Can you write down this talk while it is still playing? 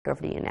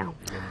Over to you now.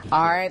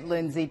 All right,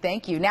 Lindsay,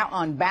 thank you. Now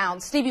on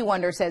Bounce, Stevie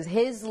Wonder says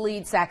his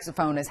lead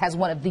saxophonist has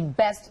one of the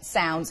best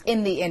sounds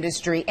in the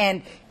industry.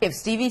 And if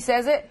Stevie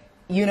says it,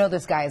 you know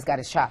this guy has got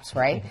his chops,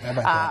 right?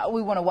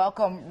 We want to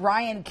welcome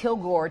Ryan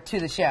Kilgore to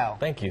the show.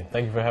 Thank you.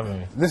 Thank you for having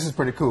me. This is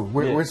pretty cool.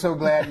 We're so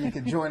glad you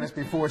could join us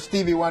before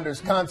Stevie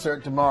Wonder's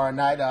concert tomorrow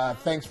night.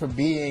 Thanks for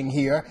being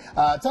here.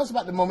 Tell us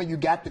about the moment you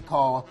got the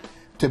call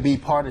to be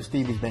part of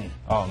Stevie's band.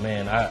 Oh,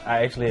 man.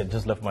 I actually had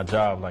just left my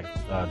job like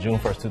June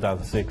 1st,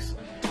 2006.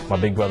 My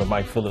big brother,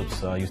 Mike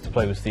Phillips, used to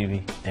play with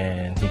Stevie,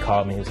 and he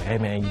called me. He was like, hey,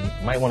 man,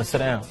 you might want to sit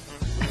down.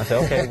 I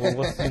said, okay,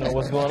 well,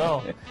 what's going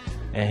on?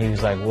 And he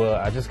was like, well,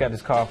 I just got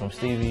this call from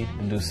Stevie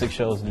to do 6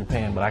 shows in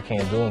Japan, but I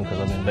can't do them because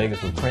I'm in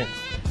Vegas with Prince.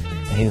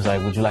 And he was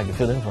like, would you like to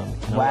fill in for me?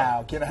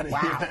 Wow, get out of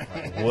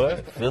here.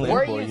 What? Fill in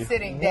Were for you? Were you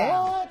sitting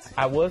down? What?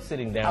 I was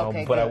sitting down,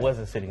 okay, but good. I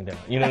wasn't sitting down.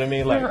 You know what I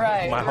mean? Like,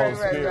 my whole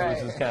spirit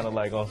was just kind of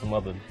like on some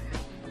other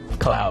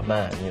cloud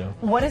nine, you know.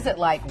 What is it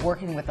like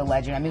working with a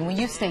legend? I mean, when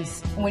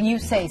you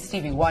say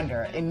Stevie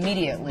Wonder,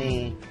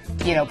 immediately,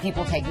 you know,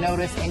 people take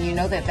notice, and you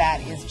know that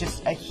that is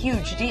just a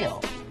huge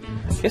deal.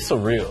 It's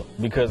surreal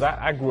because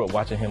I grew up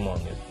watching him on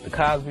the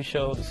Cosby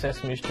Show, the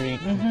Sesame Street,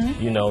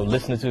 you know,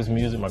 listening to his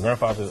music. My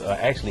grandfather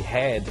actually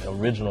had the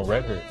original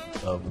record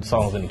of the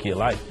songs in the Key of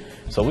Life.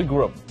 So we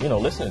grew up, you know,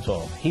 listening to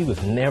him. He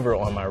was never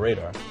on my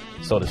radar.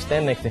 So to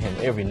stand next to him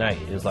every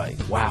night is like,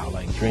 wow,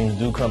 like dreams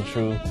do come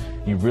true.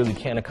 You really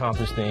can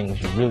accomplish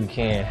things. You really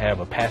can have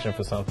a passion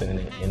for something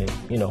and it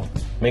you know,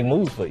 make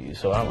moves for you.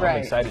 So I'm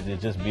excited to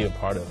just be a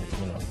part of it,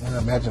 you know.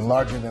 I imagine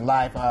larger than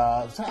life.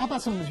 So how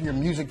about some of your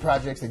music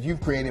projects that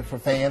you've created for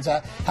fans?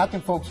 How can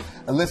folks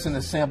listen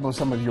to samples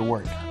some of your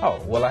work?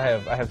 Oh, well, I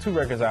have 2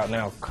 records out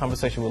now,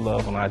 Conversation with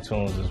Love on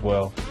iTunes, as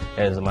well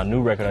as my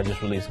new record I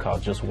just released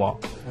called Just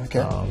Walk. Okay.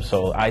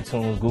 So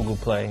iTunes, Google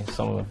Play,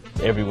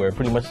 everywhere,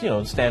 pretty much, you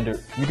know, standard.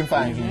 You can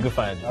find you can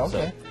find it.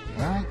 Okay.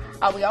 So. All right.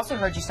 We also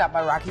heard you stop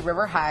by Rocky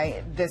River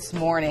High this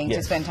morning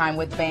to spend time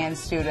with band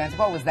students.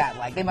 What was that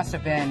like? They must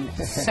have been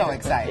so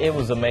excited. It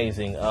was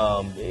amazing.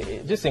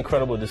 Just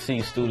incredible to see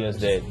students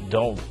that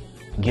don't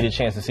get a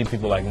chance to see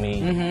people like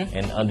me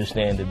and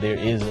understand that there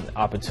is an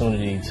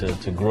opportunity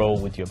to grow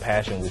with your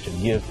passion, with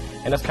your gift.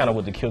 And that's kind of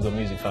what the Kilgore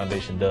Music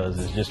Foundation does,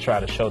 is just try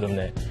to show them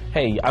that,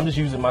 hey, I'm just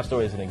using my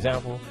story as an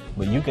example,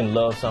 but you can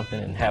love something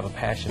and have a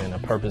passion and a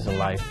purpose in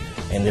life,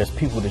 and there's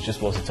people that you're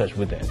supposed to touch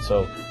with that.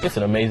 So it's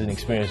an amazing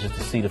experience just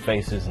to see the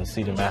faces and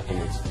see them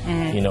afterwards,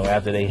 you know,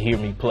 after they hear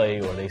me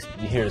play or they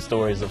hear the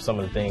stories of some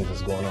of the things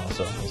that's going on.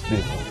 So it's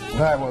beautiful.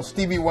 All right, well,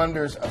 Stevie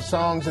Wonder's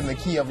Songs in the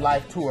Key of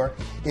Life tour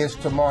is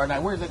tomorrow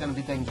night. Where is it going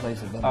to be taking place?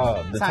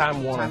 The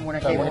Time Warner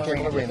Cable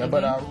Arena.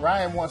 But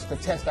Ryan wants to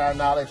test our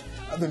knowledge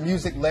of the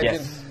music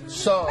legend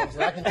songs.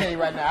 And I can tell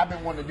you right now, I've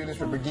been wanting to do this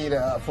with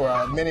Brigitte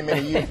for many,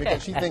 many years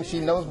because she thinks she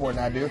knows more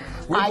than I do.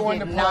 I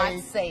did not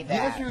say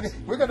that. Yes,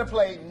 we're going to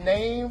play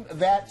Name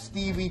That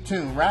Stevie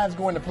Tune. Ryan's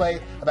going to play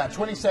about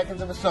 20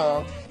 seconds of a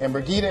song, and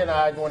Brigitte and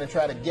I are going to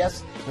try to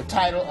guess the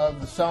title of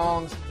the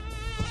songs.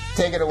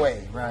 Take it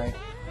away, Ryan.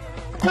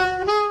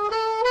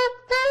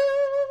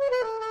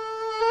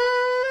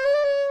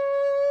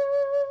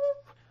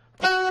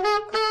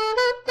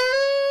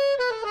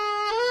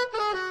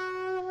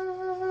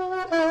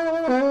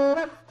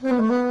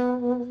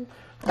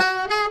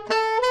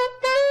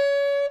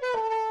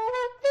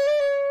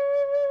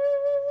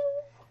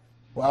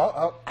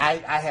 Well,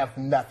 I have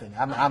nothing.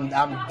 I'm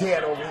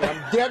dead over here.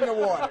 I'm dead in the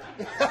water.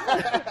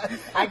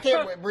 I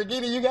can't wait.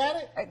 Brigitte, you got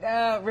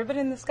it? Ribbon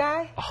in the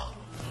Sky?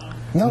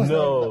 No.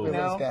 No.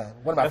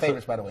 One of my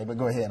favorites, by the way, but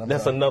go ahead.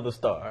 That's Another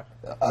Star.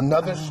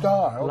 Another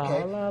Star,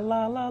 okay. La,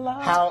 la, la, la,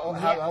 la. How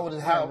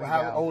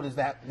old is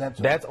that?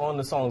 That's on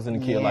the Songs in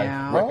the Key of Life.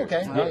 Oh,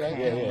 okay.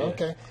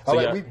 Okay. All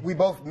right, we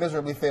both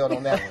miserably failed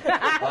on that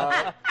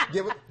one.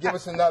 Give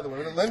us another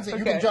one. Lindsay,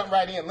 you can jump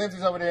right in.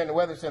 Lindsay's over there in the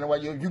Weather Center.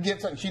 While you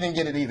get something, she didn't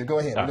get it either. Go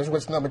ahead. This is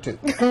what's number 2.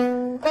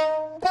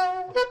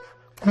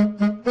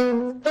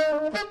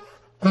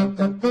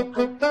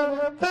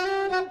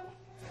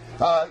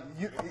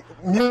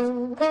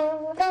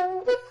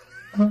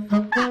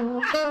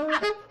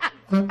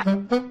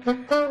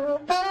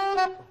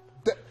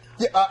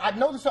 I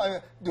know the song.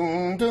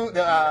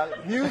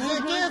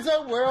 Music is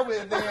a world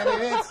within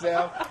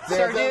itself.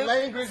 There's a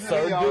language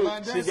we all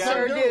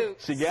understand.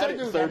 She got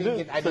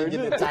it. I didn't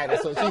get the title,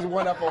 so she's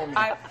one up on me.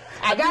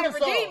 I got to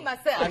redeem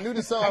myself. I knew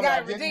the song, but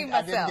I didn't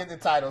get the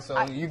title, so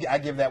I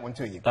give that one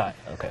to you. All right,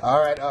 okay. All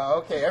right,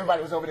 okay.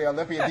 Everybody was over there.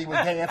 Olympia D was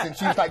dancing.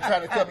 She was like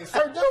trying to tell me,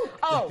 Sir Duke.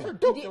 Oh, Sir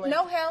Duke.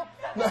 No help.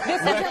 This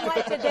isn't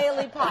like the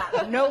Daily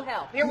Pop. No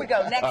help. Here we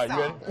go. Next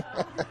song.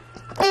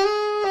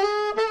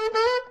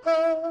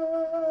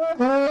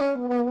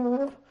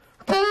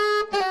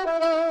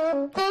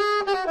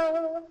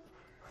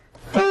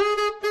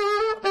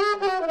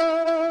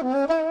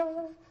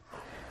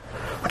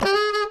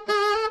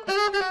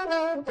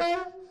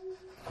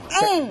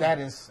 That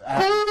is.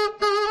 I'll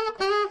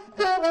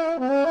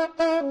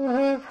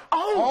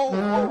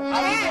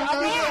be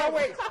there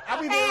always.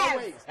 I'll be there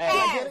always. I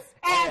get it?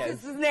 As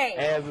is his name.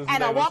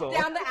 And I walked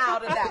down the aisle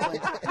to that one.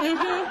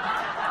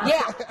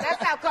 Yeah,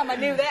 that's how come I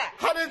knew that.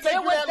 How did it take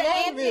you that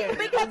long then?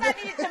 Because I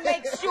needed to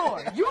make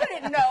sure. You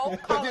didn't know.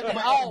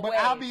 But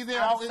I'll be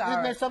there.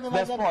 Isn't there something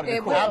like that?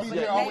 I'll be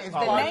there always.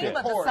 The name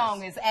of the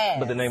song is As.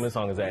 But the name of the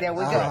song is As. There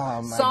we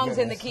go. Songs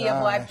in the Key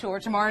of Life tour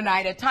tomorrow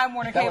night at Time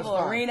Warner Cable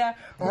Arena,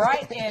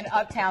 right in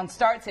Uptown.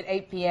 Starts at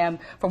 8 p.m.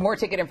 For more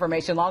ticket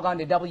information, log on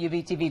to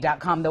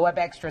WVTV.com, the Web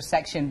Extra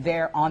section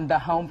there on the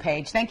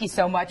homepage. Thank you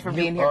so much for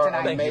being here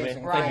tonight. Thank you,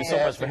 man. Thank you so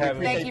much for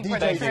having me. Thank you for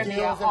the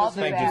trivia.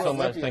 Thank you so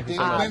much. Thank you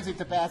so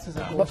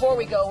much. Before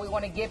we go, we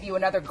want to give you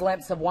another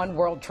glimpse of One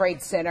World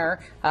Trade Center,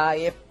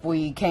 if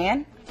we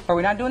can. Are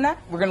we not doing that?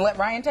 We're going to let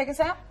Ryan take us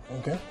out?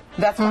 Okay.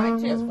 That's fine,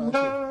 too. That's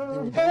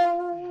fine, too.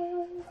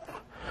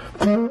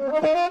 Here we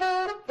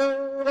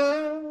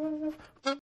go.